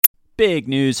Big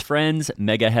news, friends.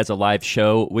 Mega has a live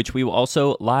show, which we will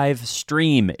also live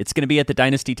stream. It's going to be at the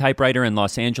Dynasty Typewriter in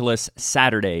Los Angeles,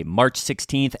 Saturday, March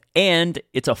 16th, and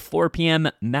it's a 4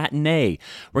 p.m. matinee.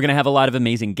 We're going to have a lot of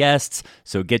amazing guests,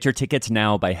 so get your tickets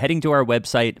now by heading to our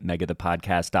website,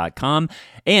 megathepodcast.com.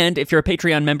 And if you're a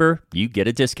Patreon member, you get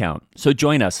a discount. So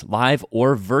join us live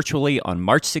or virtually on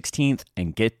March 16th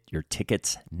and get your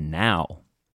tickets now.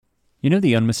 You know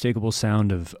the unmistakable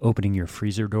sound of opening your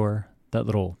freezer door? That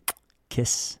little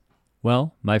kiss?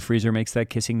 Well, my freezer makes that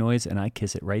kissing noise, and I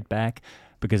kiss it right back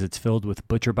because it's filled with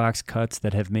ButcherBox cuts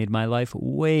that have made my life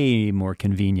way more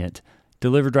convenient.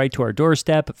 Delivered right to our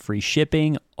doorstep, free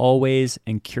shipping, always,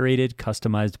 and curated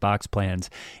customized box plans.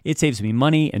 It saves me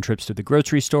money and trips to the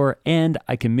grocery store, and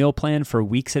I can meal plan for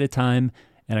weeks at a time,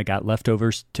 and I got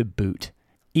leftovers to boot.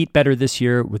 Eat better this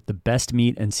year with the best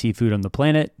meat and seafood on the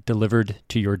planet delivered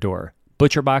to your door.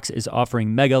 ButcherBox is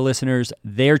offering Mega listeners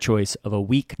their choice of a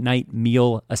weeknight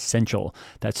meal essential.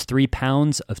 That's 3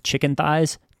 pounds of chicken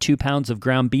thighs, 2 pounds of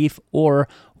ground beef, or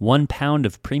 1 pound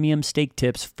of premium steak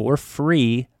tips for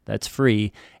free. That's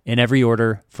free in every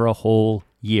order for a whole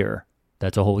year.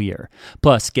 That's a whole year.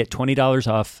 Plus, get $20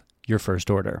 off your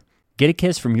first order. Get a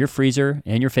kiss from your freezer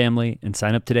and your family and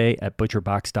sign up today at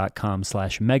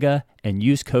butcherbox.com/mega and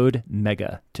use code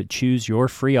MEGA to choose your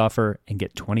free offer and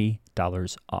get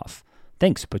 $20 off.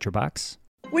 Thanks, ButcherBox.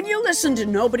 When you listen to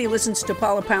Nobody Listens to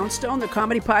Paula Poundstone, the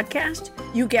comedy podcast,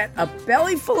 you get a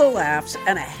belly full of laughs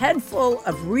and a head full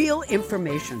of real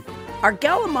information. Our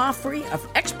gallimaufry of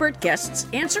expert guests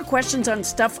answer questions on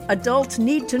stuff adults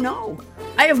need to know.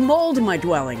 I have mold in my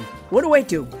dwelling. What do I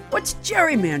do? What's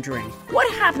gerrymandering? What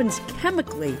happens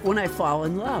chemically when I fall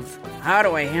in love? How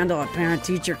do I handle a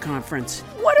parent-teacher conference?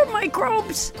 What are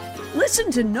microbes? Listen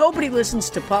to Nobody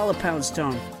Listens to Paula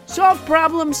Poundstone. Solve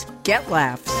problems, get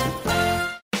laughs.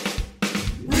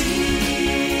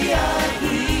 We are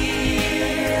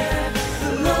here,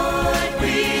 Lord,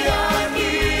 we are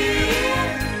here,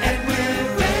 and we're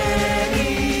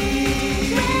ready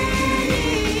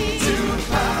to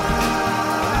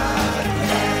podcast.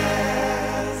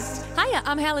 Hiya,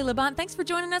 I'm Hallie Labont. Thanks for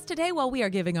joining us today while we are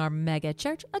giving our mega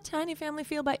church a tiny family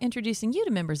feel by introducing you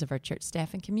to members of our church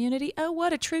staff and community. Oh,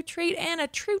 what a true treat and a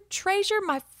true treasure,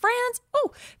 my friends.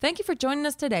 Oh, thank you for joining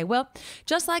us today. Well,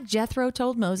 just like Jethro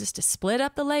told Moses to split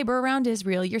up the labor around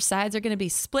Israel, your sides are going to be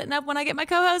splitting up when I get my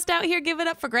co-host out here. Give it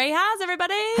up for Gray Highs,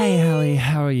 everybody. Hey, Hallie,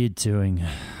 how are you doing?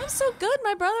 I'm so good,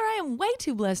 my brother. I am way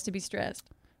too blessed to be stressed.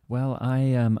 Well,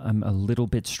 I'm a little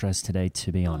bit stressed today,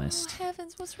 to be honest. Oh,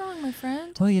 heavens, what's wrong, my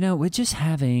friend? Well, we're just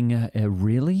having a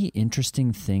really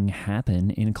interesting thing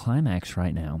happen in Climax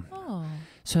right now. Oh.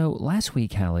 So last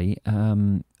week, Hallie,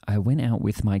 I went out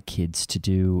with my kids to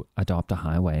do Adopt a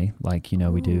Highway, like,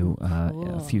 we do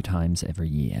cool. a few times every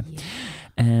year. Yeah.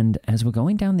 And as we're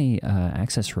going down the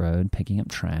access road picking up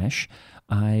trash,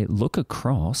 I look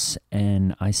across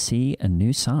and I see a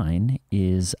new sign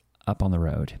is up on the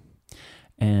road.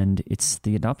 And it's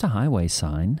the Adopt a Highway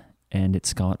sign, and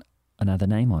it's got another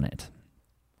name on it.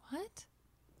 What?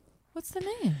 What's the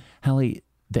name? Hallie,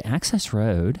 the access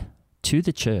road to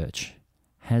the church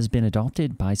has been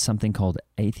adopted by something called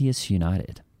Atheists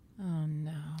United. Oh,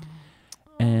 no.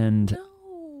 And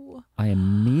No. I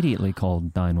immediately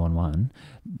called 911.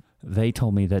 They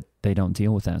told me that they don't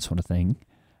deal with that sort of thing.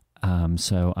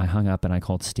 So I hung up and I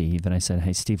called Steve, and I said,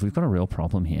 hey, Steve, we've got a real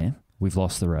problem here. We've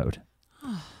lost the road.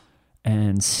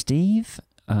 And Steve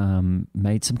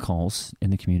made some calls in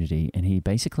the community, and he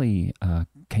basically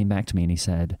came back to me and he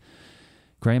said,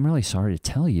 Gray, I'm really sorry to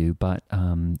tell you, but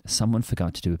someone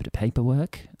forgot to do a bit of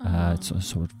paperwork. It's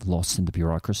sort of lost in the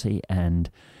bureaucracy,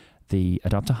 and the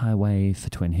Adopt a Highway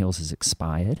for Twin Hills is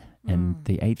expired, and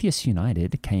the Atheists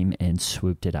United came and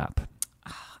swooped it up.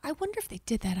 I wonder if they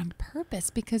did that on purpose,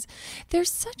 because they're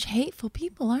such hateful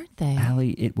people, aren't they?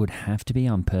 Hallie, it would have to be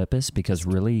on purpose, because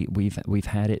really we've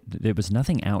had it. There was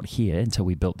nothing out here until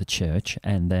we built the church,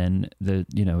 and then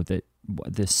there's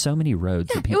so many roads.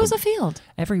 Yeah, that people, it was a field.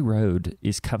 Every road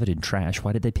is covered in trash.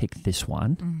 Why did they pick this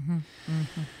one? Mm-hmm,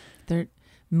 mm-hmm. They're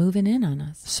moving in on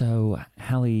us. So,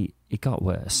 Hallie, it got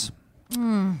worse.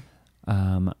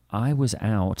 I was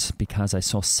out because I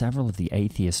saw several of the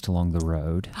atheists along the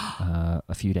road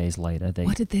a few days later.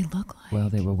 What did they look like? Well,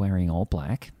 they were wearing all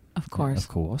black. Of course. Of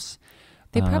course.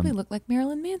 They probably looked like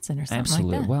Marilyn Manson or something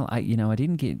absolutely. like that. Well, I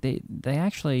didn't get... They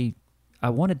actually... I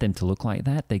wanted them to look like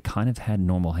that. They kind of had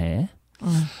normal hair.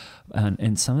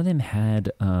 And some of them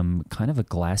had kind of a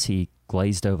glassy,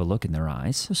 glazed over look in their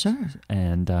eyes. Well, sure.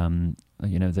 And,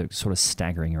 they're sort of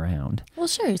staggering around. Well,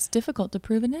 sure. It's difficult to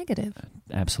prove a negative.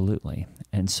 Absolutely.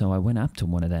 And so I went up to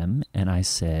one of them and I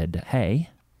said, hey,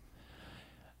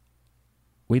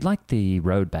 we'd like the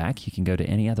road back. You can go to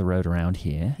any other road around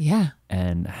here. Yeah.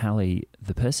 And Hallie,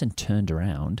 the person turned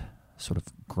around, sort of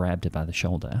grabbed her by the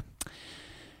shoulder.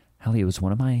 Hallie, it was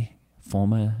one of my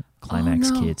former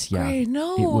Climax kids. Yeah. Great.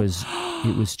 No.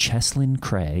 It was Cheslin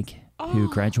Craig, who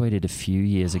graduated a few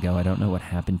years ago. I don't know what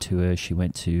happened to her. She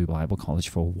went to Bible college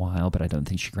for a while, but I don't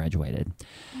think she graduated.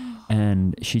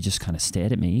 And she just kind of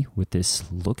stared at me with this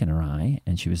look in her eye,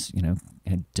 and she was,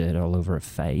 had dirt all over her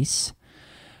face,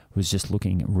 was just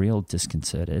looking real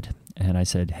disconcerted. And I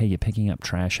said, hey, you're picking up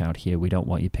trash out here. We don't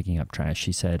want you picking up trash.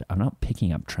 She said, I'm not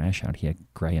picking up trash out here,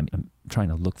 Gray. I'm trying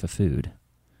to look for food.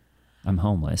 I'm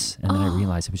homeless. And then I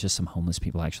realized it was just some homeless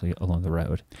people actually along the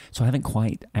road. So I haven't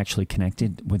quite actually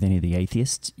connected with any of the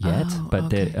atheists yet, but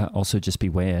there, also just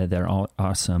beware, there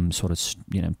are some sort of,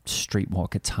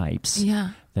 streetwalker types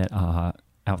that are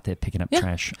out there picking up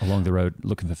trash along the road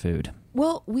looking for food.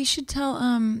 Well, we should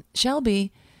tell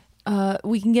Shelby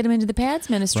we can get them into the PADS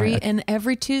ministry, and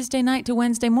every Tuesday night to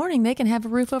Wednesday morning, they can have a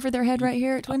roof over their head right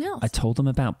here at Twin Hills. I told them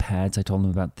about PADS. I told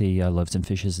them about the loaves and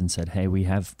fishes and said, hey, we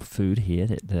have food here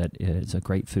that is a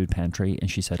great food pantry. And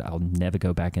she said, I'll never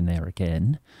go back in there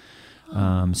again.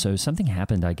 So something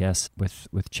happened, I guess,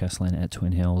 with Cheslin at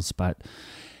Twin Hills. But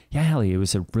yeah, Hallie, it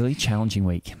was a really challenging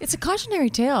week. It's a cautionary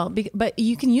tale, but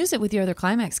you can use it with your other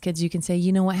Climax kids. You can say,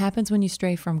 you know what happens when you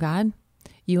stray from God?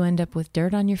 You end up with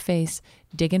dirt on your face,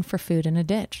 digging for food in a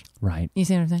ditch. Right. You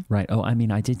see what I'm saying? Right. Oh, I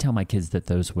mean, I did tell my kids that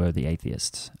those were the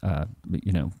atheists,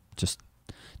 just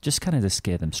kind of to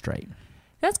scare them straight.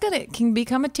 That's good. It can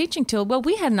become a teaching tool. Well,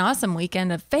 we had an awesome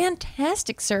weekend of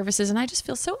fantastic services, and I just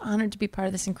feel so honored to be part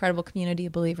of this incredible community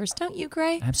of believers. Don't you,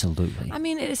 Gray? Absolutely. I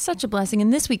mean, it is such a blessing.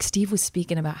 And this week, Steve was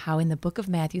speaking about how in the book of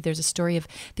Matthew, there's a story of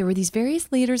there were these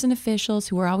various leaders and officials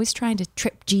who were always trying to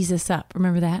trip Jesus up.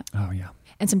 Remember that? Oh, yeah.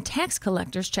 And some tax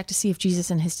collectors checked to see if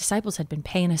Jesus and his disciples had been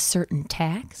paying a certain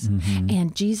tax. Mm-hmm.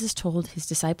 And Jesus told his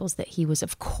disciples that he was,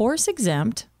 of course,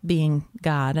 exempt, being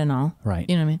God and all. Right.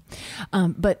 You know what I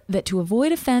mean? But that to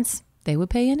avoid offense, they would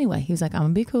pay anyway. He was like, I'm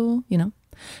going to be cool,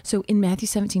 So in Matthew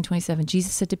 17:27,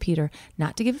 Jesus said to Peter,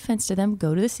 not to give offense to them,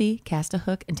 go to the sea, cast a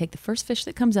hook, and take the first fish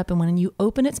that comes up. And when you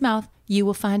open its mouth, you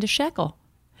will find a shekel.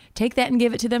 Take that and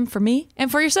give it to them for me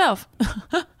and for yourself.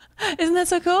 Isn't that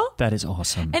so cool? That is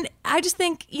awesome. And I just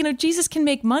think, Jesus can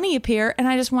make money appear. And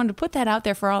I just wanted to put that out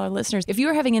there for all our listeners. If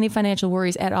you're having any financial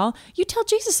worries at all, you tell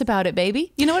Jesus about it,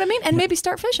 baby. You know what I mean? And maybe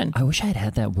start fishing. I wish I had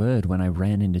had that word when I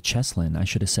ran into Cheslin. I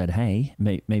should have said, hey,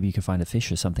 maybe you could find a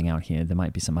fish or something out here. There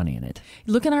might be some money in it.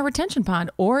 Look in our retention pond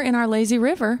or in our lazy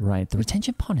river. Right. The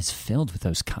retention pond is filled with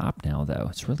those carp now, though.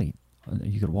 It's really...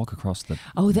 You could walk across the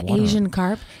the water. Asian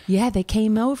carp. Yeah, they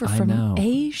came over from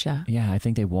Asia. Yeah, I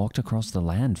think they walked across the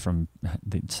land from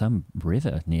some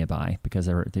river nearby because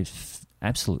they've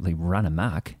absolutely run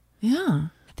amok. Yeah.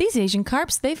 These Asian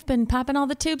carps, they've been popping all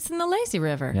the tubes in the lazy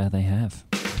river. Yeah, they have.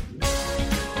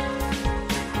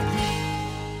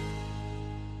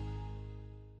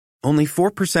 Only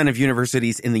 4% of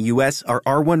universities in the U.S. are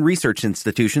R1 research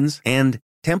institutions, and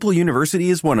Temple University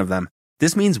is one of them.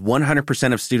 This means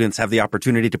 100% of students have the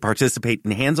opportunity to participate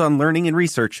in hands-on learning and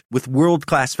research with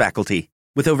world-class faculty.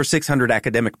 With over 600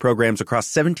 academic programs across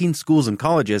 17 schools and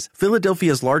colleges,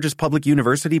 Philadelphia's largest public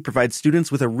university provides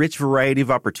students with a rich variety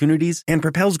of opportunities and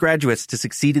propels graduates to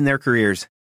succeed in their careers.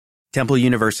 Temple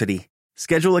University.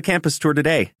 Schedule a campus tour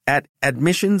today at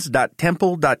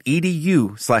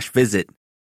admissions.temple.edu/visit.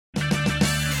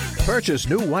 Purchase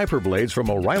new wiper blades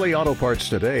from O'Reilly Auto Parts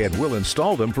today and we'll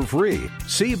install them for free.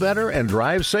 See better and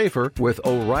drive safer with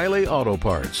O'Reilly Auto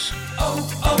Parts.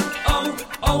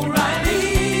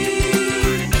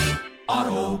 O'Reilly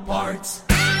Auto Parts.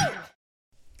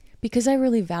 Because I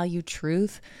really value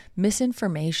truth,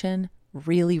 misinformation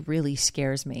really, really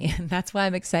scares me. And that's why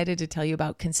I'm excited to tell you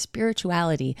about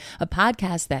Conspirituality, a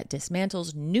podcast that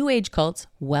dismantles New Age cults,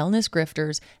 wellness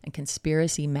grifters, and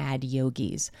conspiracy mad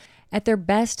yogis. At their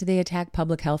best, they attack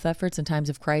public health efforts in times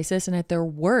of crisis, and at their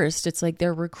worst, it's like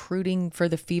they're recruiting for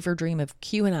the fever dream of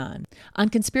QAnon. On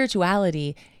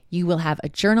Conspirituality, you will have a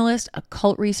journalist, a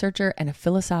cult researcher, and a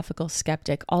philosophical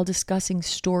skeptic all discussing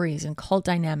stories and cult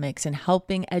dynamics and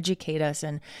helping educate us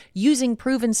and using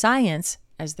proven science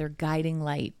as their guiding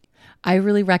light. I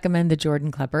really recommend the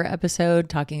Jordan Klepper episode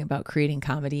talking about creating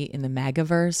comedy in the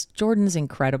MAGAverse. Jordan's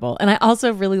incredible. And I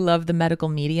also really love the medical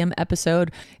medium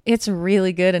episode. It's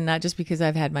really good, and not just because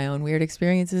I've had my own weird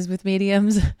experiences with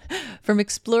mediums. From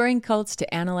exploring cults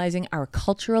to analyzing our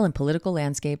cultural and political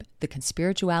landscape, the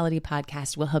Conspirituality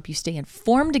podcast will help you stay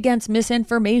informed against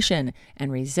misinformation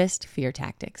and resist fear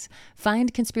tactics.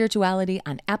 Find Conspirituality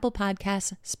on Apple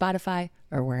Podcasts, Spotify,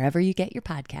 or wherever you get your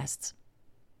podcasts.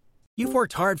 You've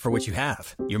worked hard for what you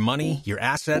have. Your money, your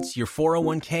assets, your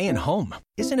 401k, and home.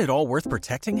 Isn't it all worth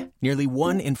protecting? Nearly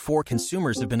 1 in 4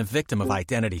 consumers have been a victim of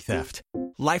identity theft.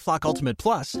 LifeLock Ultimate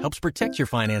Plus helps protect your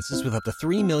finances with up to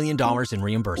 $3 million in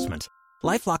reimbursement.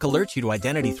 LifeLock alerts you to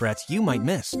identity threats you might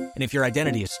miss. And if your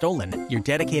identity is stolen, your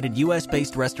dedicated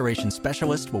U.S.-based restoration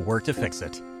specialist will work to fix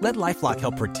it. Let LifeLock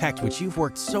help protect what you've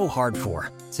worked so hard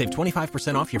for. Save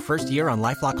 25% off your first year on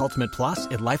LifeLock Ultimate Plus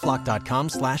at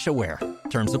LifeLock.com/aware.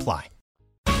 Terms apply.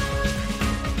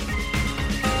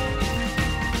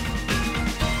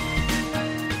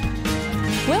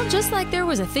 Well, just like there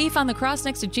was a thief on the cross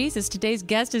next to Jesus, today's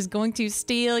guest is going to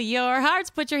steal your hearts.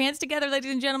 Put your hands together, ladies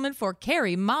and gentlemen, for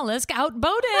Carrie Mollusk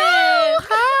Outboden. Oh,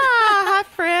 hi,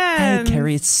 friends. Hey,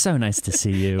 Carrie, it's so nice to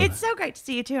see you. It's so great to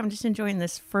see you, too. I'm just enjoying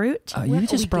this fruit. Oh, you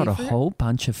just brought a whole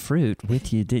bunch of fruit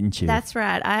with you, didn't you? That's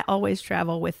right. I always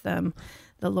travel with the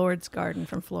Lord's Garden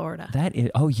from Florida. That is,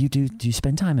 you do you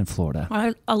spend time in Florida?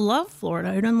 I love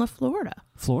Florida. Who doesn't love Florida?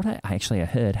 Florida, I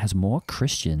heard, has more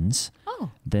Christians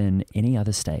than any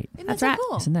other state. That's right.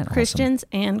 Cool? Isn't that awesome? Christians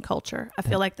and culture. I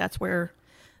feel like that's where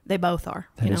they both are.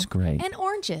 That is great. And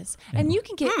oranges. And you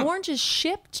can get oranges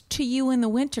shipped to you in the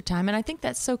wintertime. And I think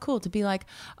that's so cool to be like,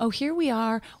 oh, here we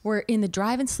are. We're in the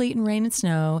driving sleet and rain and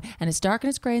snow. And it's dark and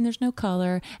it's gray and there's no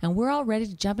color. And we're all ready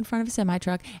to jump in front of a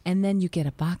semi-truck. And then you get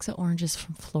a box of oranges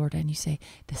from Florida. And you say,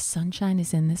 the sunshine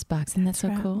is in this box. Isn't that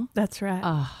so cool? That's right.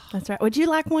 Oh. That's right. Would you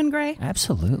like one, Gray?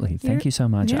 Absolutely. Thank you so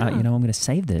much. Yeah. I'm going to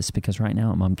save this because right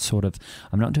now I'm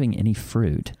not doing any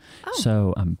fruit. Oh.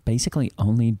 So I'm basically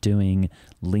only doing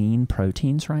lean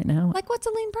proteins right now. Like what's a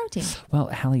lean protein? Well,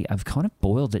 Hallie, I've kind of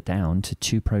boiled it down to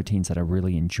 2 proteins that I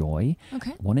really enjoy.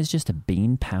 Okay. One is just a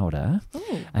bean powder,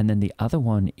 and then the other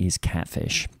one is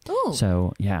catfish. Ooh.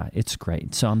 So, yeah, it's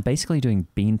great. So I'm basically doing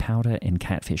bean powder and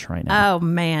catfish right now. Oh,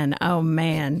 man.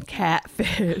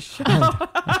 Catfish.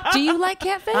 Do you like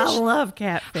catfish? I love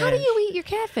catfish. How do you eat your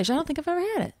catfish? I don't think I've ever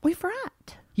had it. We fry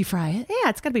it. You fry it? Yeah,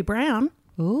 it's got to be brown.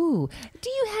 Ooh. Do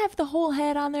you have the whole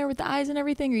head on there with the eyes and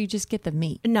everything, or you just get the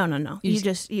meat? No.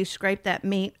 You scrape that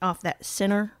meat off that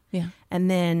center. Yeah.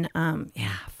 And then, fry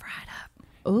it up.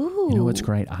 Ooh. You know what's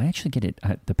great? I actually get it,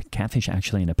 the catfish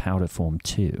actually in a powder form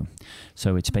too.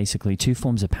 So it's basically 2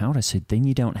 forms of powder, so then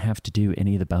you don't have to do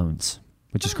any of the bones,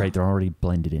 which is great. They're already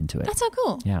blended into it. That's so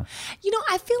cool. Yeah. You know,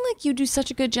 I feel like you do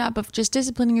such a good job of just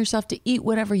disciplining yourself to eat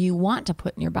whatever you want to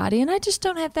put in your body. And I just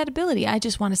don't have that ability. I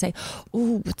just want to say,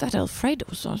 oh, but that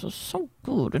Alfredo sauce is so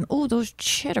good. And oh, those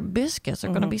cheddar biscuits are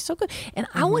going to be so good. And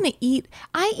I want to eat.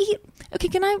 Okay,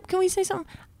 can we say something?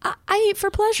 I eat for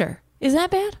pleasure. Is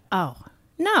that bad? Oh,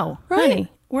 no, Right.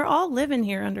 honey. We're all living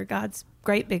here under God's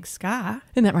great big sky.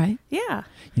 Isn't that right? Yeah.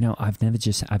 You know, I'm not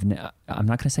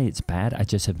going to say it's bad. I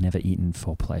just have never eaten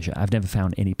for pleasure. I've never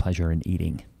found any pleasure in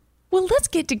eating. Well, let's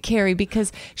get to Carrie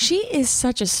because she is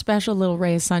such a special little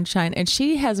ray of sunshine, and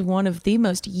she has one of the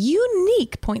most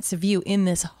unique points of view in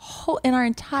our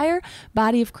entire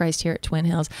body of Christ here at Twin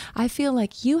Hills. I feel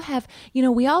like you have,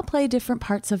 we all play different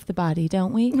parts of the body,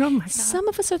 don't we? Oh my God. Some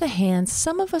of us are the hands,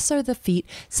 some of us are the feet,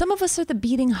 some of us are the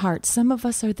beating heart, some of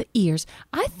us are the ears.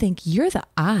 I think you're the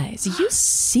eyes. You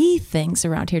see things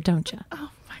around here, don't you?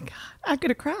 Oh my God. I'm going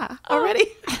to cry already.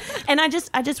 And I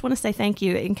just want to say thank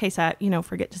you in case I,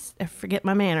 forget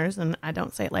my manners and I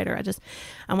don't say it later.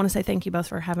 I want to say thank you both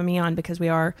for having me on because we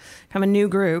are kind of a new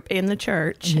group in the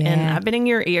church and I've been in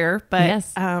your ear, but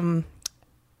yes.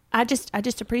 I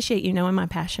just appreciate you knowing my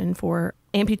passion for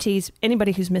amputees,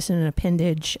 anybody who's missing an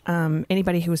appendage,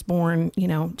 anybody who was born,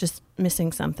 just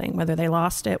missing something, whether they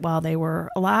lost it while they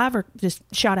were alive or just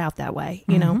shot out that way,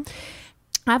 you know.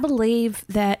 I believe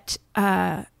that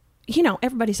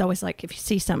everybody's always like, if you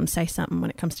see something, say something when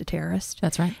it comes to terrorists.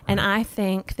 That's right. And I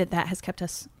think that has kept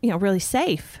us, really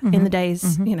safe in the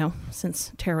days,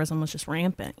 since terrorism was just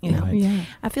rampant, Right. Yeah.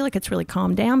 I feel like it's really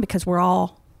calmed down because we're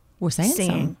saying seeing.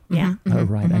 something. Yeah. Oh,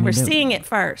 right. I mean, We're seeing it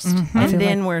first and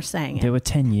then we're saying it. There were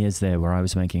 10 years there where I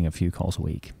was making a few calls a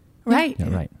week. Right. Yeah,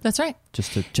 right. That's right.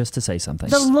 Just to say something.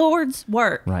 The Lord's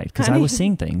work. Right. Because I was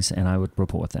seeing things and I would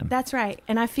report them. That's right.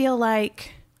 And I feel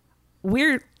like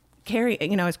we're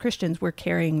carrying, as Christians, we're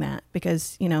carrying that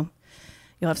because, you'll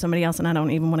have somebody else, and I don't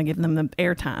even want to give them the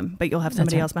airtime, but you'll have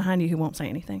somebody else behind you who won't say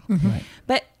anything. Right.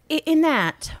 But in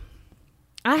that,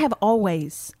 I have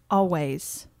always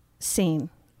seen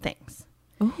things.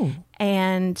 Ooh.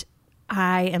 And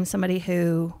I am somebody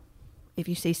who, if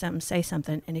you see something, say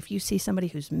something. And if you see somebody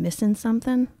who's missing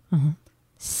something,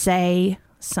 say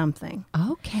something.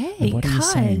 Okay. And what are you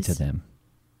saying Because- to them?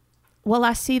 Well,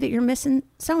 I see that you're missing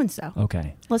so-and-so.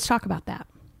 Okay. Let's talk about that.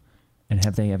 And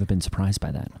have they ever been surprised by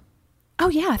that? Oh,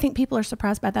 yeah. I think people are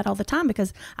surprised by that all the time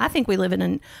because I think we live in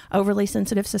an overly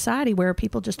sensitive society where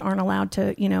people just aren't allowed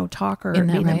to, talk or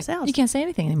be themselves. You can't say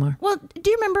anything anymore. Well,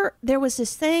 do you remember there was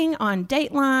this thing on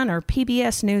Dateline or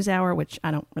PBS NewsHour, which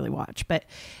I don't really watch, but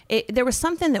there was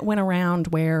something that went around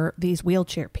where these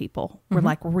wheelchair people were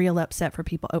like real upset for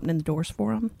people opening the doors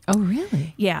for them. Oh,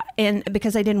 really? Yeah. And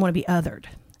because they didn't want to be othered.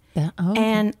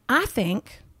 And I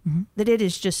think that it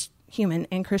is just human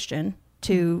and Christian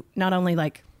to not only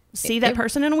see that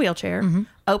person in a wheelchair,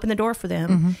 open the door for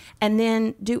them, and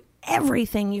then do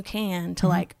everything you can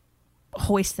to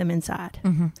hoist them inside,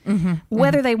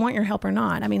 whether they want your help or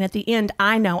not. I mean, at the end,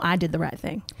 I know I did the right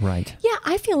thing. Right. Yeah,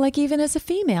 I feel like even as a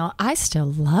female, I still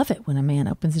love it when a man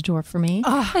opens the door for me.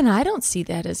 And I don't see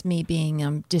that as me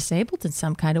being disabled in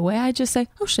some kind of way. I just say,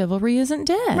 oh, chivalry isn't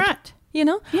dead. Right.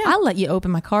 Yeah. I'll let you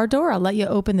open my car door. I'll let you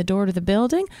open the door to the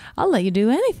building. I'll let you do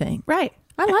anything. Right.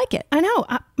 I like it. I know.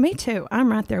 Me too.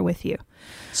 I'm right there with you.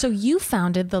 So you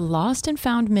founded the Lost and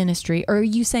Found Ministry, or are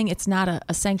you saying it's not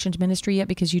a sanctioned ministry yet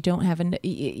because you don't have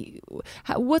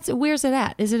where's it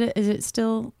at? Is it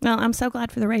still? Well, I'm so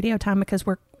glad for the radio time because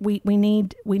we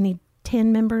need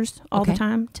 10 members all the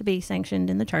time to be sanctioned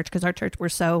in the church because our church, we're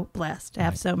so blessed to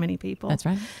have so many people. That's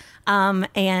right.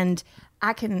 And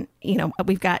I can,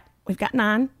 we've got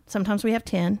 9. Sometimes we have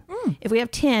 10. If we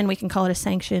have 10, we can call it a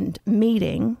sanctioned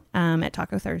meeting at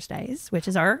Taco Thursdays, which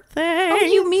is our thing. Oh,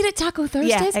 you meet at Taco Thursdays?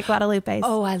 Yeah, at Guadalupe's.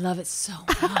 Oh, I love it so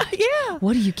much. Yeah.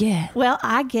 What do you get? Well,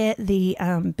 I get the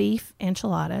beef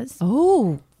enchiladas.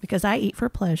 Oh. Because I eat for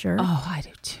pleasure. Oh, I do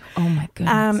too. Oh, my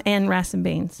goodness. And rice and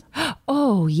beans.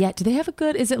 Oh, yeah. Do they have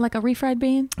is it like a refried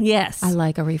bean? Yes. I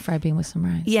like a refried bean with some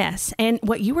rice. Yes. And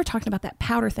what you were talking about, that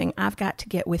powder thing, I've got to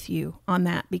get with you on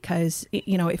that because,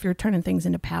 if you're turning things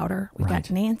into powder, we've got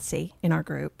Nancy in our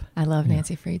group. I love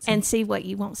Nancy Friedson. And see what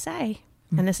you won't say.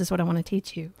 And this is what I want to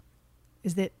teach you,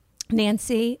 is that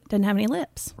Nancy doesn't have any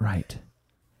lips. Right.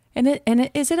 And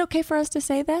is it okay for us to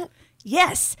say that?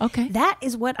 Yes. Okay. That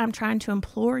is what I'm trying to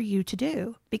implore you to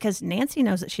do because Nancy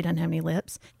knows that she doesn't have any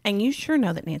lips and you sure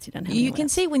know that Nancy doesn't have any lips. You can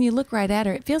see when you look right at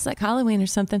her, it feels like Halloween or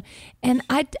something. And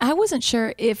I wasn't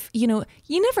sure if, you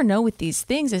never know with these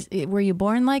things. Were you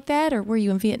born like that or were you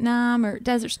in Vietnam or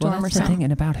Desert Storm well, that's or something? the thing.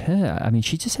 And about her, I mean,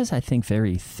 she just has, I think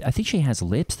she has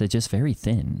lips. They're just very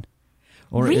thin.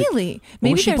 Or really?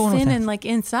 Maybe they're thin and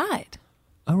inside.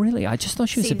 Oh, really? I just thought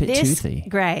she was a bit toothy.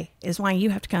 Gray, is why you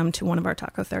have to come to one of our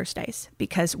Taco Thursdays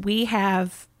because we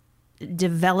have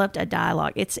developed a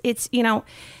dialogue. It's and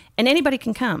anybody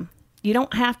can come. You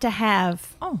don't have to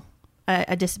have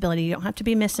a disability. You don't have to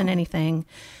be missing anything.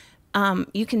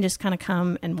 You can just kind of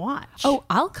come and watch. Oh,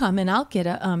 I'll come and I'll get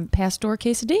a pastor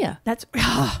quesadilla. That's...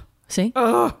 See?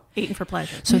 Eating for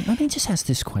pleasure. So let me just ask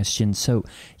this question. So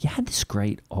you had this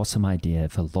great, awesome idea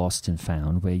for Lost and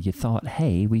Found where you thought,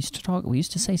 hey, we used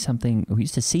to see something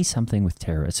with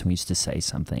terrorists and we used to say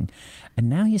something. And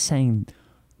now you're saying,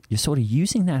 you're sort of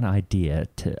using that idea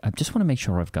to, I just want to make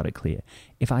sure I've got it clear.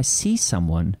 If I see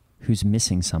someone who's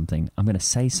missing something, I'm going to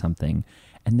say something.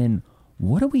 And then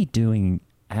what are we doing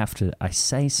after I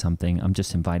say something? I'm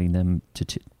just inviting them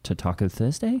to Taco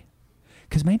Thursday?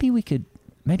 Because maybe we could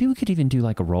even do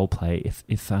like a role play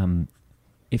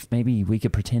if maybe we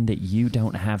could pretend that you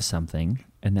don't have something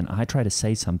and then I try to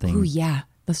say something. Oh yeah,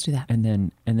 let's do that. And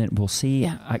then we'll see.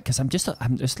 Yeah. Because I'm just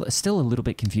still a little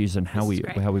bit confused on how we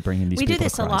bring in these people. We do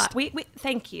this to Christ. a lot. We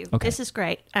thank you. Okay. This is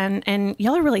great. And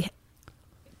y'all are really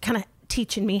kind of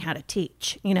teaching me how to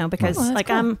teach, because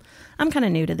cool. I'm kind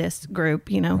of new to this group,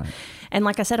 Right. And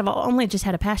like I said, I've only just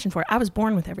had a passion for it. I was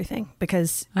born with everything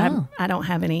because I don't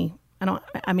have any.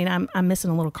 I'm missing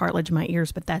a little cartilage in my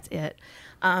ears, but that's it.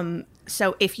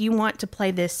 So if you want to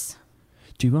play this.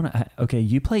 Do you want to, okay,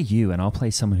 you play you and I'll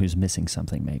play someone who's missing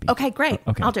something maybe. Okay, great.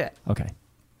 Okay. I'll do it. Okay.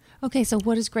 Okay, so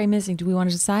what is Gray missing? Do we want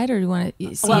to decide or do we want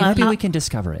to see? Well, maybe we can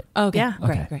discover it. Okay, yeah.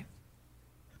 Great.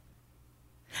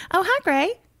 Oh, hi,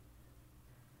 Gray.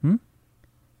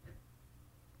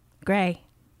 Gray.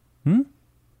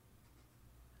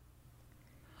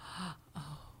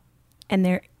 And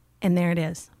there it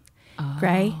is.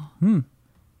 Gray. You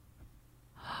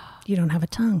don't have a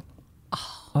tongue.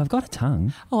 Oh, I've got a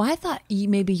tongue. Oh, I thought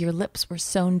maybe your lips were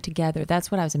sewn together.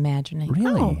 That's what I was imagining.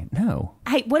 Really? Oh. No.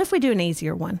 Hey, what if we do an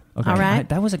easier one? Okay. All right.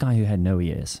 That was a guy who had no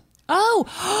ears.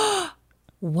 Oh,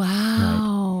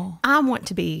 wow.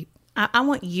 Right. I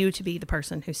want you to be the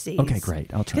person who sees. Okay,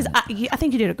 great. I'll try. Because I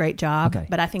think you did a great job, okay.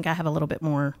 but I think I have a little bit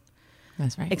more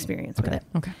experience with it.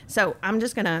 Okay. So I'm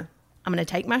gonna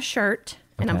take my shirt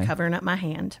and I'm covering up my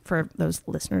hand for those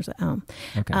listeners at home.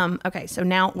 Okay. Okay. So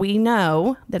now we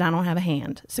know that I don't have a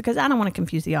hand. So because I don't want to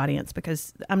confuse the audience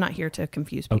because I'm not here to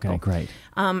confuse people. Okay, great.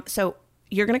 So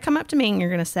you're going to come up to me and you're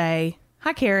going to say,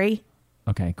 "Hi, Carrie."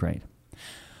 Okay, great.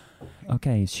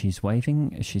 Okay, she's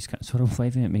waving. She's sort of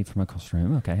waving at me from across the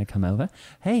room. Okay, I come over.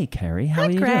 Hey, Carrie, how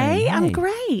are you doing? Gray. Hey. I'm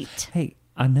great. Hey,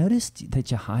 I noticed that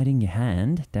you're hiding your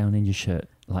hand down in your shirt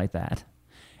like that,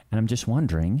 and I'm just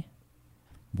wondering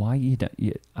why you don't.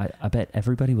 I bet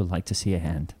everybody would like to see a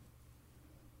hand.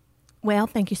 Well,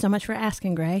 thank you so much for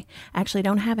asking, Gray. I actually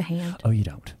don't have a hand. Oh, you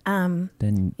don't?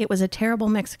 Then It was a terrible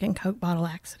Mexican Coke bottle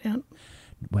accident.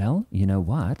 well, you know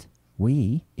what?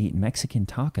 We eat Mexican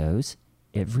tacos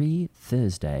every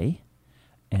Thursday,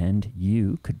 and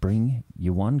you could bring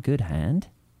your one good hand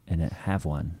and have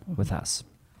one with us.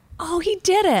 Oh, he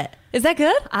did it. Is that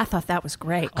good? I thought that was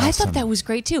great. I thought that was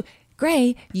great too.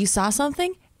 Gray, you saw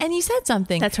something and you said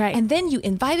something. That's right. And then you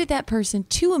invited that person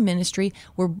to a ministry.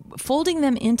 We're folding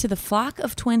them into the flock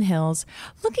of Twin Hills.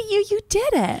 Look at you. You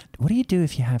did it. What do you do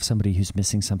if you have somebody who's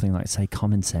missing something like, say,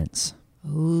 common sense?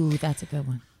 Ooh, that's a good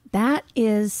one. That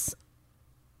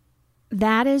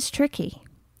is tricky,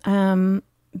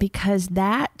 because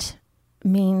that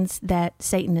means that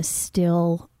Satan is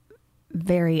still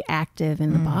very active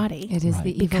in the body. It is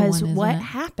the evil because one, what isn't it?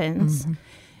 happens,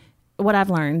 what I've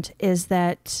learned is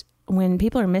that when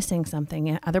people are missing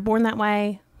something, they're born that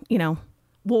way,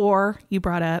 war you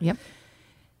brought up. Yep.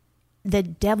 The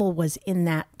devil was in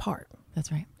that part.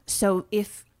 That's right. So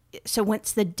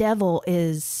once the devil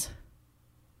is,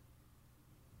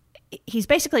 he's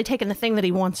basically taking the thing that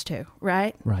he wants to,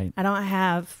 right? Right. I don't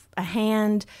have a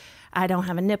hand. I don't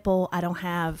have a nipple. I don't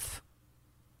have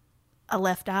a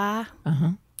left eye.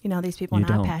 These people You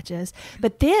on eye don't. patches.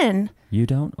 But then, You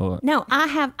don't? Or no, I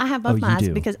have both you my eyes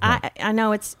do. because Right. I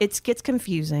know it gets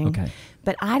confusing. Okay.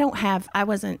 But I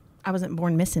wasn't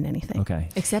born missing anything. Okay.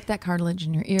 Except that cartilage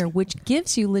in your ear, which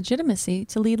gives you legitimacy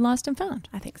to lead Lost and Found.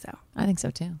 I think so. I think so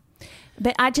too.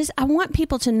 But I want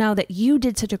people to know that you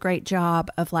did such a great job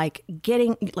of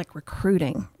getting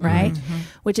recruiting, right?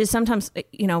 Which is sometimes,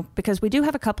 because we do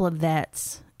have a couple of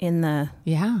vets in the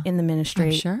ministry,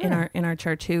 I'm sure. in our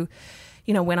church who,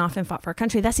 went off and fought for our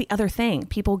country. That's the other thing.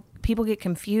 People get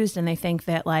confused and they think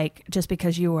that just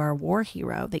because you are a war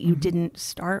hero that you didn't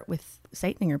start with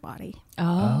Satan in your body.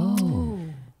 Oh.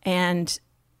 And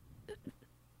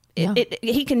Yeah.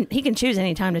 he can choose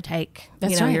any time to take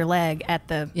That's right. your leg at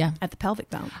the pelvic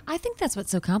bone. I think that's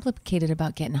what's so complicated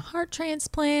about getting a heart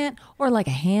transplant or like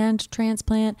a hand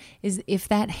transplant is if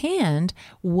that hand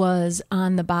was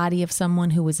on the body of someone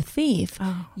who was a thief,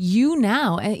 you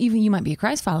now, even you might be a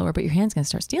Christ follower, but your hand's going to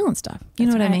start stealing stuff. You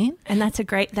know what I mean? And that's a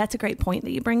great point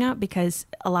that you bring up, because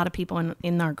a lot of people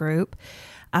in our group,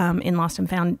 in Lost and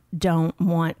Found,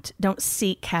 don't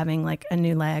seek having a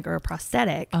new leg or a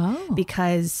prosthetic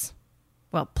because,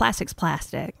 well, plastic's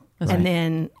plastic. That's and right.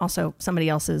 then also somebody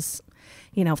else's,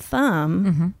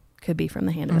 thumb could be from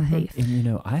the hand of a thief.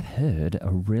 And I've heard a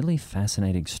really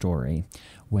fascinating story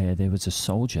where there was a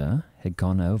soldier had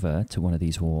gone over to one of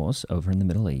these wars over in the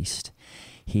Middle East.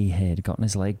 He had gotten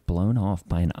his leg blown off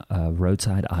by a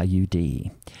roadside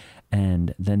IUD,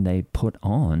 and then they put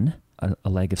on a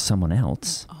leg of someone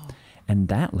else, and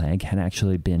that leg had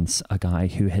actually been a guy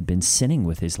who had been sinning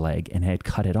with his leg and had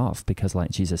cut it off because, like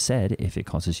Jesus said, if it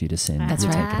causes you to sin, That's you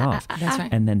right. take it off. That's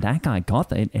right. And then that guy got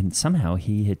that, and somehow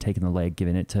he had taken the leg,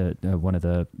 given it to one of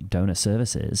the donor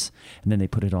services, and then they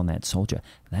put it on that soldier.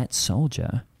 That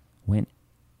soldier went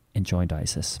and joined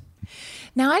ISIS.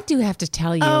 Now, I do have to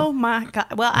tell you. Oh my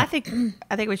God! Well, I think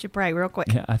we should pray real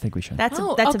quick. Yeah, I think we should. That's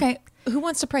okay. Who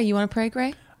wants to pray? You want to pray,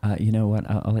 Gray? You know what?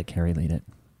 I'll let Carrie lead it.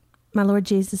 My Lord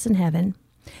Jesus in heaven,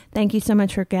 thank you so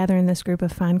much for gathering this group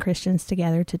of fine Christians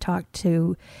together to talk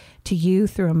to you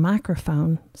through a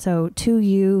microphone. So to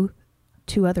you,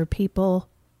 to other people,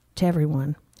 to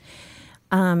everyone.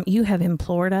 You have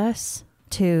implored us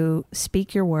to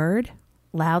speak your word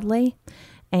loudly,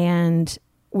 and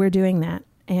we're doing that.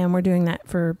 And we're doing that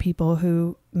for people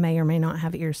who may or may not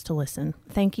have ears to listen.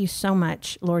 Thank you so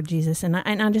much, Lord Jesus. And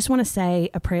I just want to say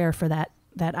a prayer for that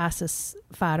ISIS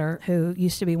fighter who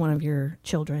used to be one of your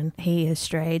children. He has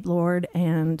strayed, Lord,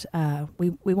 and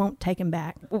we won't take him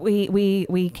back.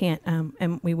 We can't,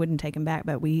 and we wouldn't take him back.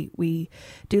 But we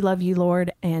do love you,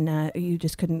 Lord, and you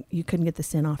couldn't get the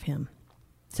sin off him.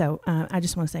 So I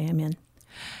just want to say amen.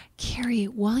 Carrie,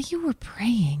 while you were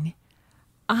praying,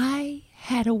 I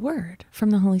had a word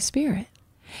from the Holy Spirit.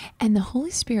 And the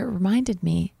Holy Spirit reminded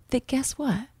me that, guess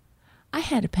what? I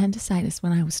had appendicitis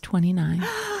when I was 29.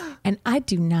 And I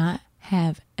do not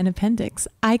have an appendix.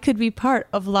 I could be part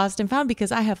of Lost and Found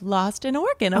because I have lost an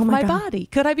organ of my God. body.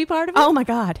 Could I be part of it? Oh my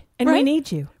God. And we Right?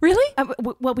 need you. Really?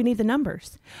 Well, we need the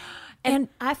numbers. And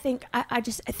I think, I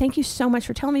just thank you so much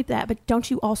for telling me that. But don't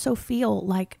you also feel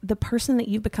like the person that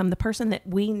you've become, the person that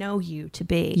we know you to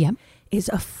be, Yep. is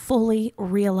a fully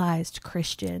realized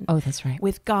Christian? Oh, that's right.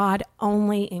 With God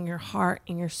only in your heart,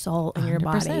 in your soul, in your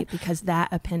body, 100%. because that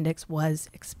appendix was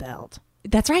expelled.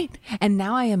 That's right. And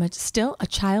now I am still a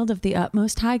child of the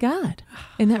utmost high God.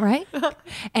 Isn't that right?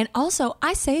 And also,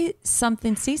 I say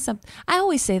something, see something. I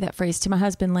always say that phrase to my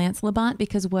husband, Lance Labont,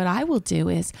 because what I will do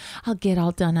is I'll get all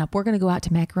done up. We're going to go out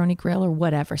to Macaroni Grill or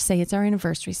whatever. Say it's our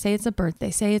anniversary. Say it's a birthday.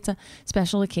 Say it's a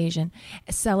special occasion,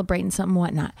 celebrating something,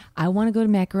 whatnot. I want to go to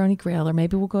Macaroni Grill, or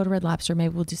maybe we'll go to Red Lobster.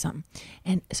 Maybe we'll do something.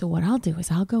 And so what I'll do is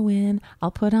I'll go in,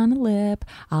 I'll put on a lip,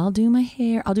 I'll do my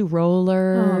hair, I'll do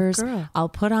rollers, girl. I'll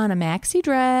put on a maxi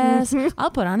dress,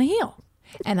 I'll put on a heel.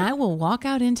 And I will walk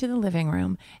out into the living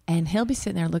room, and he'll be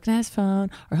sitting there looking at his phone,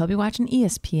 or he'll be watching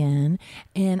ESPN,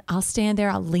 and I'll stand there,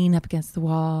 I'll lean up against the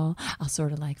wall, I'll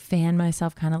sort of like fan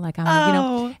myself, kind of like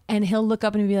I'm, and he'll look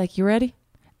up and be like, "You ready?"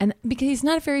 And because he's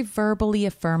not a very verbally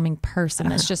affirming person,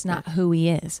 that's just not who he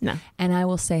is. No. And I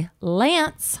will say,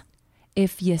 "Lance,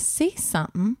 if you see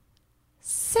something,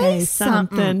 say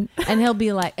something." And he'll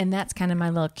be like, and that's kind of my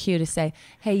little cue to say,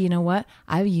 "Hey, you know what?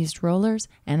 I've used rollers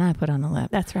and I put on a lip."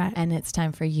 That's right. And it's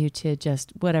time for you to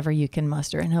just whatever you can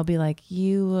muster. And he'll be like,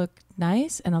 "You look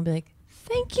nice." And I'll be like,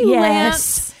 "Thank you,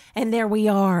 Lance." And there we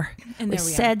are. And we there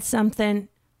we are. said something.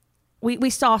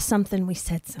 We saw something. We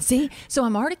said something. See, so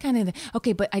I'm already kind of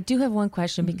okay, but I do have one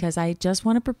question because I just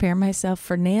want to prepare myself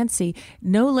for Nancy,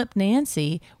 no lip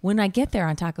Nancy, when I get there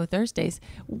on Taco Thursdays.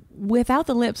 Without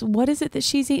the lips, what is it that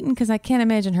she's eating? Because I can't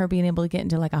imagine her being able to get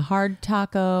into like a hard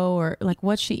taco, or like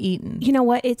what's she eating? You know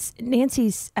what? It's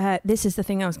Nancy's. This is the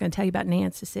thing I was going to tell you about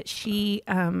Nancy, is that she,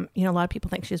 a lot of people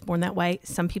think she was born that way.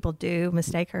 Some people do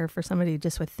mistake her for somebody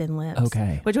just with thin lips.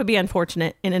 Okay. Which would be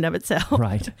unfortunate in and of itself.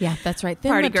 Right. Yeah, that's right.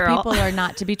 Party Thin-lipped girl. people are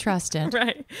not to be trusted.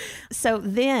 Right. So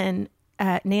then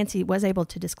Nancy was able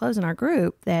to disclose in our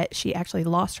group that she actually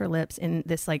lost her lips in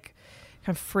this like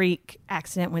kind of freak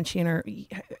accident when she and her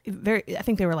I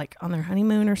think they were like on their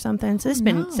honeymoon or something. So this has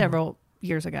been several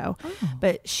years ago.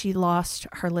 But she lost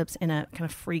her lips in a kind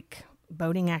of freak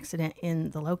boating accident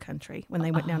in the Low Country when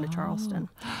they went down to Charleston.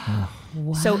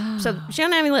 Wow. So she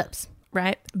don't have any lips,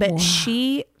 right? But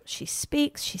she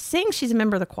speaks, she sings, she's a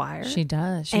member of the choir. She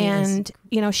does. She And,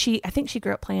 is. I think she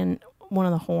grew up playing one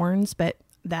of the horns, but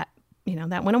that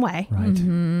went away.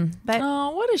 Right. But Oh,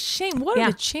 what a shame. What are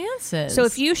the chances? so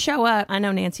if you show up, I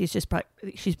know Nancy's she's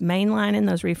mainlining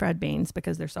those refried beans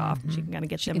because they're soft and she can kind of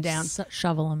get them down.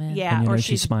 Shovel them in. Yeah. And Or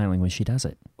she's smiling when she does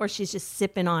it. or she's just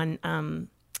sipping on, some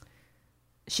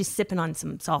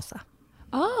salsa.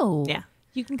 Oh. Yeah.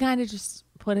 You can kind of just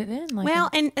put it in. Like Well,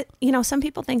 and some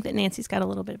people think that Nancy's got a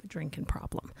little bit of a drinking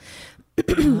problem,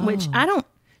 which I don't.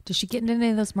 does she get into any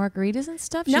of those margaritas and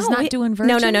stuff? She's not doing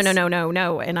virgins?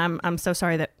 No. And I'm so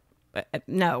sorry that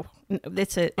no,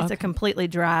 it's a completely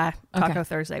dry Taco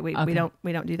Thursday. We don't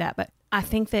do that. But I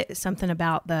think that something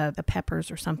about the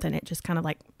peppers or something. It just kind of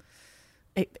like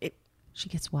it. She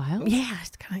gets wild? Yeah,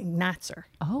 it kind of ignites her.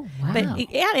 Oh, wow.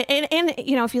 But yeah, and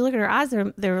if you look at her eyes,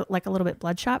 they're like a little bit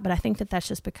bloodshot. But I think that's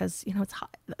just because it's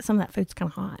hot. Some of that food's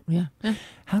kind of hot. Yeah.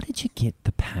 How did you get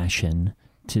the passion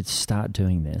to start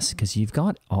doing this? Because you've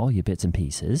got all your bits and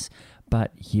pieces,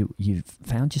 but you've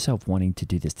found yourself wanting to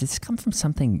do this. Did this come from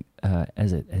something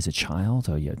as a child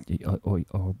or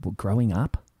growing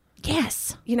up?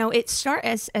 Yes. It started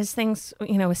as things,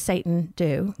 as Satan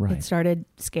do. Right. It started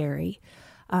scary.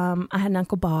 I had an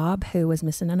Uncle Bob who was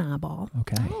missing an eyeball.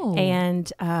 Okay. Oh. And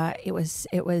it was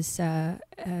a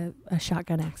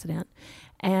shotgun accident.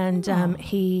 And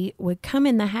he would come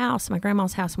in the house, my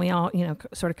grandma's house, and we all,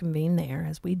 sort of convene there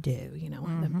as we do.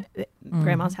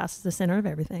 Grandma's house is the center of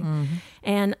everything.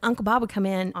 And Uncle Bob would come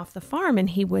in off the farm, and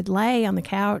he would lay on the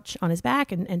couch on his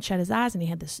back and shut his eyes, and he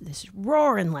had this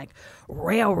roaring like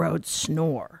railroad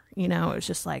snore. It was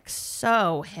just like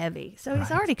so heavy. So he's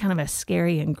already kind of a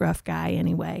scary and gruff guy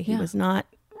anyway. He was not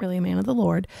really a man of the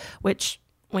Lord, which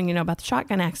when you know about the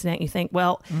shotgun accident, you think,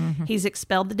 well, he's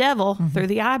expelled the devil through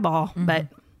the eyeball, but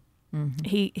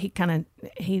he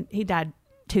died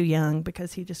too young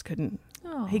because he just couldn't,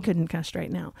 he couldn't kind of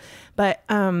straighten out. But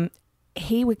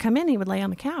he would come in, he would lay on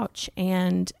the couch,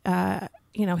 and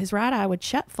his right eye would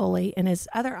shut fully and his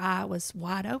other eye was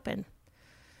wide open,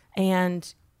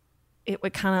 and it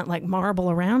would kind of like marble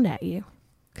around at you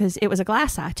because it was a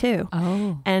glass eye too.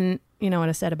 Oh. And you know what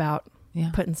I said about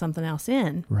putting something else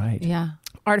in. Right. Yeah.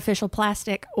 Artificial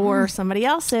plastic or somebody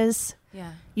else's.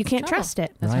 Yeah. You can't trust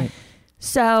it. That's right.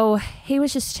 So he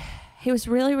was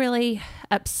really, really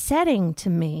upsetting to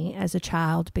me as a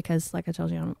child because, like I told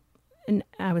you,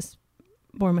 I was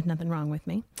born with nothing wrong with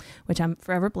me, which I'm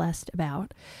forever blessed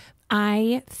about.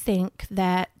 I think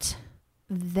that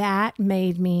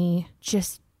made me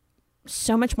just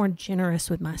so much more generous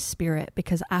with my spirit,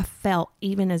 because I felt,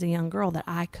 even as a young girl, that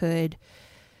I could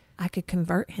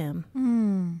convert him.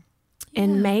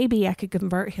 And maybe I could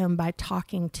convert him by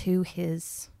talking to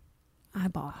his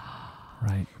eyeball.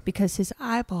 Right. Because his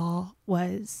eyeball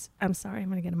was, I'm sorry, I'm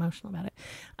going to get emotional about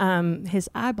it. His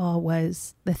eyeball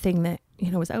was the thing that,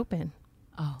 was open.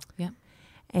 Oh, yeah.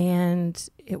 And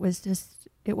it was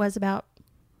about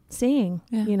seeing,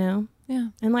 Yeah.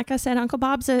 And like I said, Uncle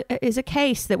Bob's is a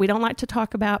case that we don't like to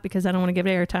talk about because I don't want to give it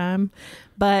airtime,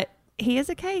 but he is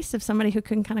a case of somebody who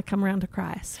couldn't kind of come around to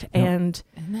Christ. And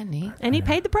isn't that neat? And he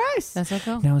paid the price. That's so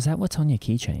cool. Now, is that what's on your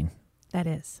keychain? That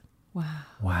is.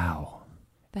 Wow.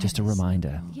 That Just a is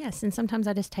reminder. Yes, and sometimes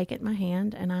I just take it in my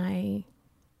hand and I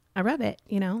rub it,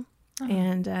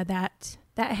 and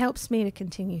that helps me to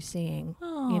continue seeing,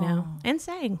 and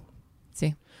saying.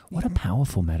 See, what a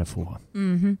powerful metaphor.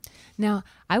 Mm-hmm. Now,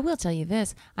 I will tell you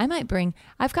this.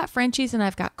 I've got Frenchies and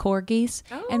I've got Corgis.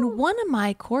 Oh. And one of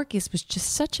my Corgis was just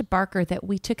such a barker that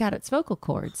we took out its vocal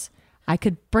cords. I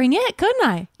could bring it, couldn't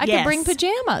I? I could bring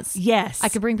pajamas. Yes. I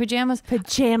could bring pajamas.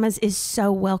 Pajamas is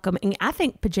so welcoming. I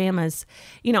think pajamas,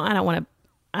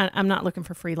 I'm not looking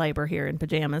for free labor here in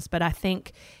pajamas, but I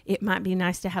think it might be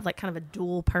nice to have like kind of a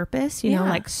dual purpose,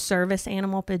 like service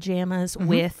animal pajamas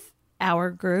with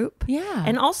our group. Yeah.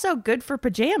 And also good for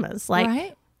pajamas, like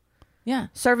right? Yeah.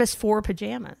 service for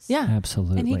pajamas. Yeah.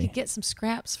 Absolutely. And he could get some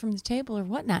scraps from the table or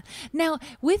whatnot. Now,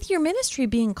 with your ministry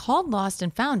being called Lost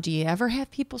and Found, do you ever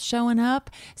have people showing up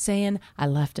saying, I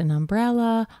left an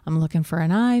umbrella, I'm looking for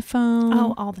an iPhone?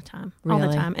 Oh, all the time. Really? All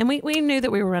the time. And we knew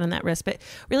that we were running that risk, but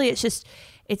really it's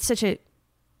such a,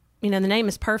 the name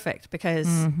is perfect because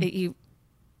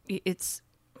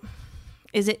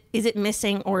is it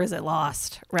missing or is it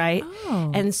lost, right?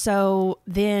 Oh. And so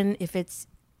then if it's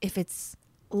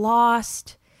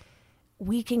lost,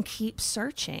 we can keep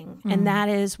searching. And that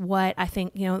is what I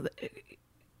think,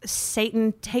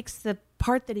 Satan takes the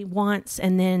part that he wants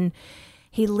and then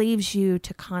he leaves you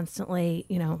to constantly,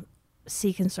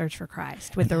 seek and search for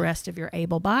Christ with the rest of your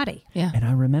able body. Yeah. And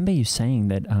I remember you saying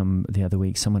that the other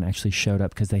week someone actually showed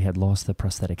up because they had lost the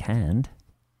prosthetic hand.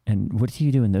 And what do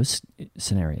you do in those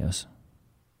scenarios?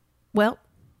 Well,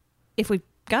 if we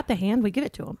got the hand, we give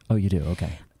it to them. Oh, you do?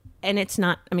 Okay. And it's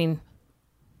not,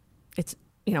 it's,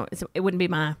 it wouldn't be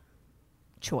my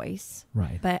choice.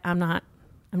 Right. But I'm not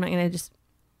going to just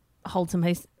hold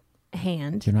somebody's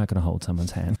hand. You're not going to hold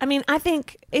someone's hand. I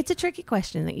think it's a tricky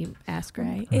question that you ask,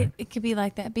 right? It could be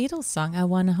like that Beatles song, I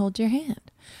Want to Hold Your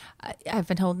Hand. I've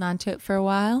been holding on to it for a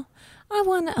while. I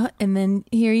want to, and then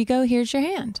here you go, here's your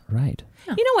hand. Right.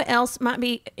 You know what else might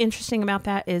be interesting about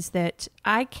that is that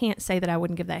I can't say that I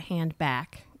wouldn't give that hand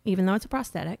back, even though it's a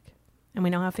prosthetic, and we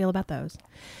know how I feel about those.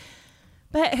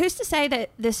 But who's to say that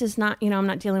this is not, I'm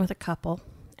not dealing with a couple,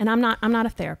 and I'm not a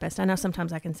therapist. I know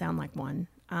sometimes I can sound like one,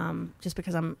 just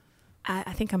because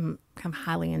I think I'm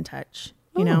highly in touch,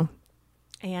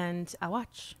 and I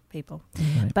watch people.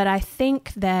 Right. But I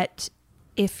think that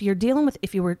if you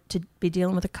were to be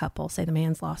dealing with a couple, say the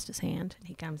man's lost his hand and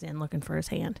he comes in looking for his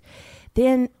hand,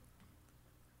 then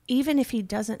even if he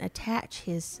doesn't attach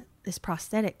this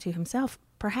prosthetic to himself,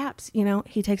 perhaps,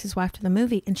 he takes his wife to the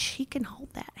movie and she can hold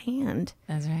that hand.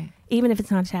 That's right. Even if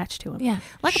it's not attached to him. Yeah.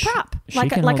 Like a prop. She Like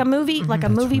can a hold- movie, like a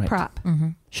That's movie right. prop. Mm-hmm.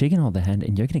 She can hold the hand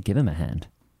and you're going to give him a hand.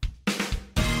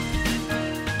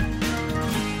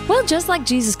 Well, just like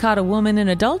Jesus caught a woman in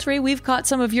adultery, we've caught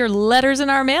some of your letters in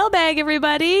our mailbag,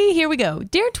 everybody. Here we go.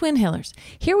 Dear Twin Hillers,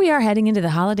 here we are heading into the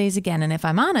holidays again, and if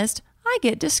I'm honest, I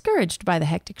get discouraged by the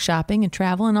hectic shopping and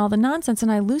travel and all the nonsense, and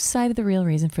I lose sight of the real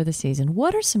reason for the season.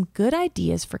 What are some good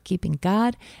ideas for keeping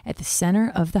God at the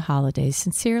center of the holidays?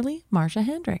 Sincerely, Marcia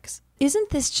Hendricks.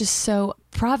 Isn't this just so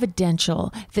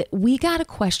providential that we got a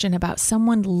question about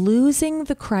someone losing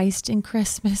the Christ in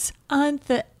Christmas on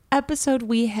the episode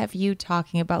we have you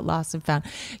talking about Lost and Found?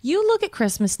 You look at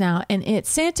Christmas now and it's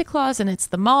Santa Claus and it's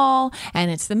the mall and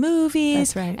it's the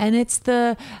movies. That's right. And it's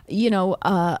the,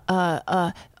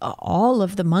 all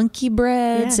of the monkey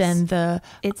breads Yes. and the,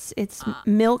 It's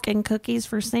milk and cookies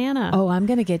for Santa. oh, I'm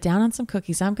going to get down on some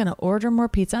cookies. I'm going to order more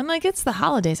pizza. I'm like, it's the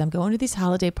holidays. I'm going to these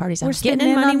holiday parties. We're I'm getting spending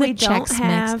in money on the we don't Chex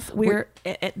have.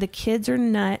 Mix. The kids are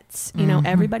nuts.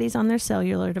 Everybody's on their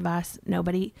cellular device.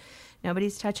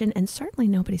 Nobody's touching, and certainly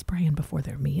nobody's praying before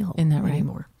their meal. Isn't that right?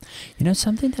 Anymore. You know,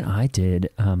 something that I did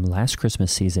last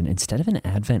Christmas season, instead of an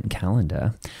Advent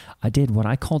calendar, I did what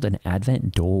I called an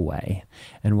Advent doorway.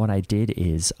 And what I did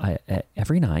is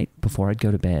every night before I'd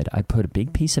go to bed, I'd put a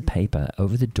big piece of paper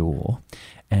over the door.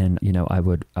 And, you know, I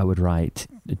would write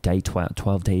day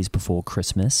 12 days before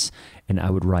Christmas. And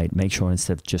I would write, make sure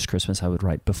instead of just Christmas, I would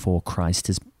write before Christ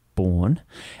is born.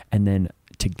 And then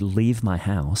to leave my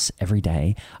house every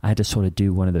day, I had to sort of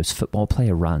do one of those football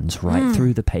player runs right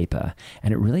through the paper.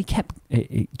 And it really kept,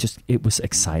 it was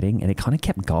exciting, and it kind of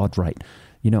kept God right.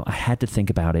 You know, I had to think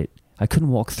about it. I couldn't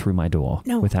walk through my door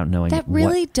without knowing that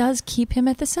really does keep him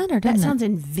at the center, doesn't it? That sounds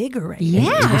invigorating.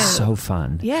 Yeah. It was so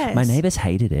fun. Yes. My neighbors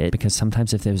hated it because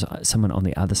sometimes if there was someone on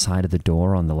the other side of the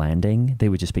door on the landing, they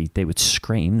would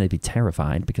scream. They'd be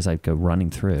terrified because I'd go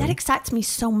running through. That excites me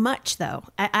so much, though.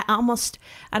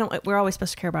 We're always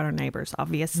supposed to care about our neighbors,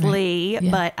 obviously. Right.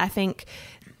 Yeah. But I think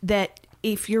that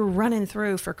if you're running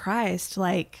through for Christ,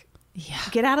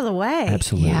 get out of the way.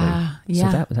 Absolutely. Yeah.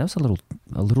 So that was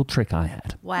a little trick I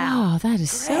had. Wow. Oh, that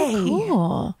is so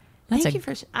cool. Thank you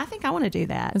for. I think I want to do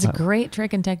that. That's a great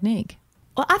trick and technique.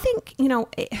 Well, I think,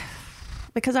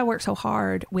 because I work so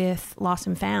hard with Lost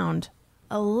and Found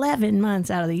 11 months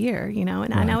out of the year,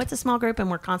 and I know it's a small group and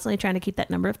we're constantly trying to keep that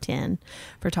number of 10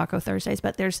 for Taco Thursdays,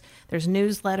 but there's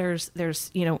newsletters, there's,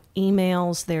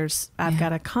 emails, I've got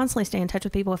to constantly stay in touch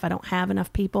with people. If I don't have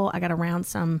enough people, I got to round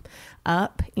some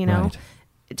up,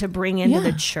 to bring into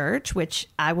the church, which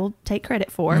I will take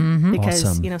credit for because,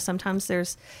 Awesome. Sometimes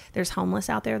there's homeless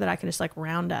out there that I can just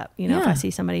round up, if I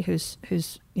see somebody who's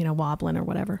wobbling or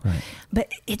whatever. Right.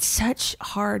 But it's such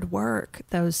hard work,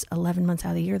 those 11 months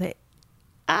out of the year, that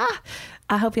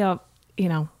I hope y'all,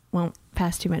 won't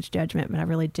pass too much judgment, but I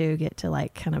really do get to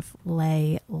kind of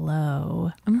lay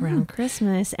low around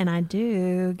Christmas. And I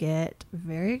do get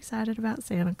very excited about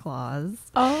Santa Claus.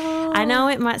 Oh, I know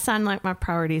it might sound like my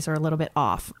priorities are a little bit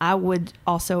off. I would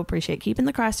also appreciate keeping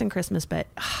the Christ in Christmas, but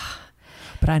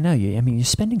I know you. I mean, you're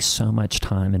spending so much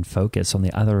time and focus on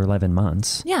the other 11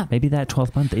 months. Yeah. Maybe that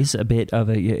 12th month is a bit of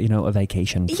a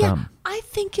vacation from. I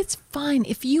think it's fine.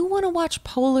 If you want to watch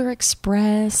Polar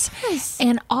Express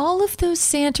and all of those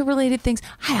Santa-related things,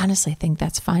 I honestly think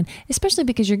that's fine, especially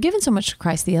because you're giving so much to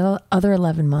Christ the other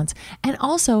 11 months. And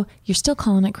also, you're still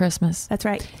calling it Christmas. that's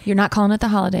right. You're not calling it the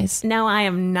holidays. No, I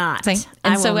am not. See?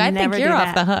 And so will I think never you're do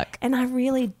off that. the hook. And I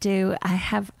really do. I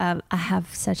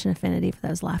have such an affinity for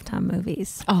those Lifetime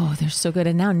movies. Oh, they're so good.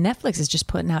 And now Netflix is just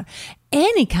putting out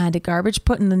any kind of garbage,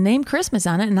 putting the name Christmas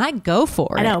on it, and I go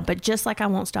for it. I know, but just like I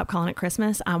won't stop calling it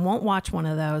Christmas, I won't watch one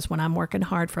of those when I'm working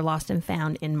hard for Lost and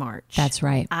Found in March. That's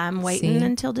right. I'm waiting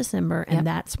until December, and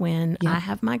that's when I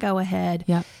have my go-ahead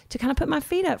to kind of put my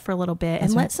feet up for a little bit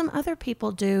and let some other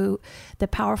people do the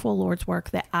powerful Lord's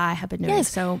work that I have been doing. Yes.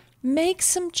 So make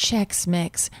some Chex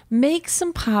Mix, make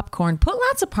some popcorn, put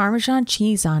lots of Parmesan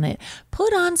cheese on it,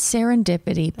 put on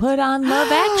Serendipity, put on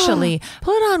Love Actually,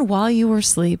 put on While You Were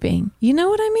Sleeping. You know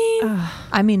what I mean?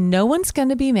 I mean, no one's going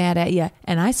to be mad at you,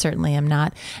 and I certainly am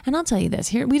not. And I'll tell you this,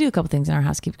 here we do a couple things in our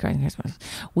house, keep Christ.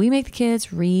 We make the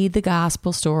kids read the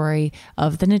gospel story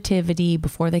of the nativity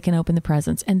before they can open the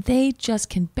presents, and they just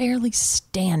can barely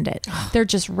stand it. They're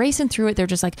just racing through it. They're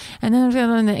just like, and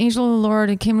then the angel of the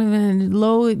Lord came and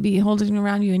lo, be holding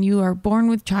around you, and you are born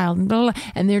with child, and blah, blah, blah.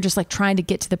 And they're just like trying to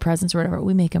get to the presents or whatever.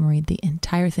 We make them read the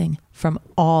entire thing from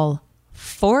all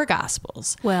 4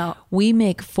 gospels. Well, we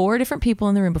make 4 different people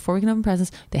in the room before we can open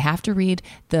presents. They have to read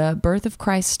the birth of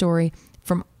Christ story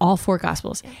from all 4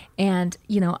 gospels. And,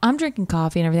 I'm drinking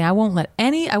coffee and everything. I won't let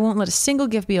a single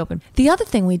gift be open. The other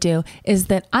thing we do is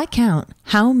that I count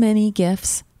how many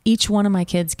gifts each one of my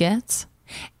kids gets.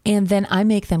 And then I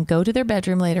make them go to their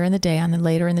bedroom later in the day on the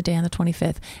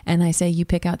 25th. And I say, you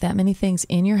pick out that many things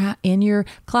in your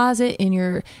closet, in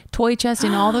your toy chest,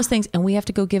 and all those things. And we have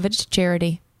to go give it to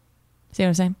charity. See what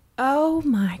I'm saying? oh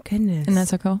my goodness. Isn't that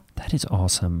so cool? That is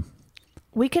awesome.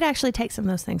 We could actually take some of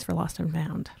those things for Lost and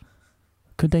Found.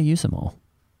 Could they use them all?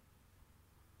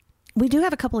 We do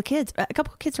have a couple of kids. A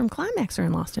couple of kids from Climax are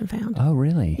in Lost and Found. Oh,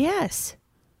 really? Yes.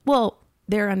 Well,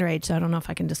 they're underage, so I don't know if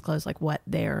I can disclose like what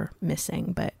they're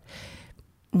missing, but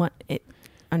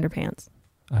underpants.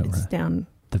 Oh, it's right. down.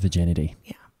 The virginity.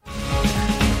 Yeah.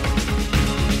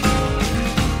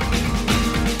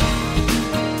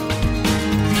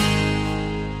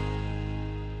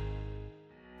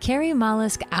 Carrie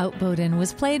Mollusk Outboden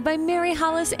was played by Mary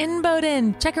Hollis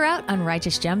Inboden. Check her out on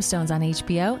Righteous Gemstones on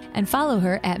HBO and follow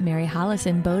her at Mary Hollis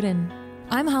Inboden.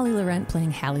 I'm Holly Laurent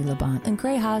playing Hallie Labont, and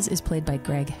Gray Haas is played by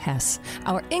Greg Hess.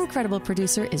 Our incredible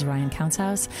producer is Ryan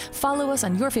Countshouse. Follow us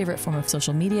on your favorite form of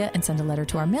social media and send a letter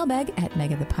to our mailbag at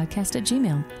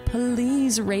megathepodcast@gmail.com.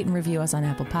 Please rate and review us on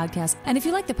Apple Podcasts. And if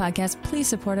you like the podcast, please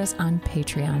support us on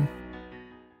Patreon.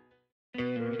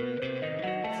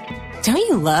 Don't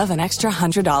you love an extra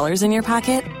 $100 in your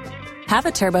pocket? Have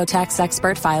a TurboTax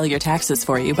expert file your taxes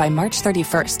for you by March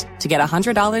 31st to get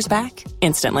 $100 back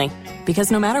instantly.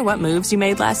 Because no matter what moves you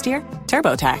made last year,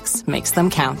 TurboTax makes them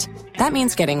count. That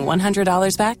means getting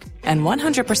 $100 back and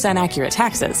 100% accurate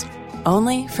taxes,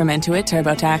 only from Intuit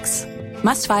TurboTax.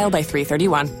 Must file by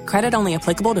 3/31. Credit only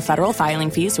applicable to federal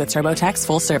filing fees with TurboTax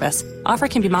full service. Offer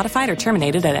can be modified or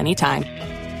terminated at any time.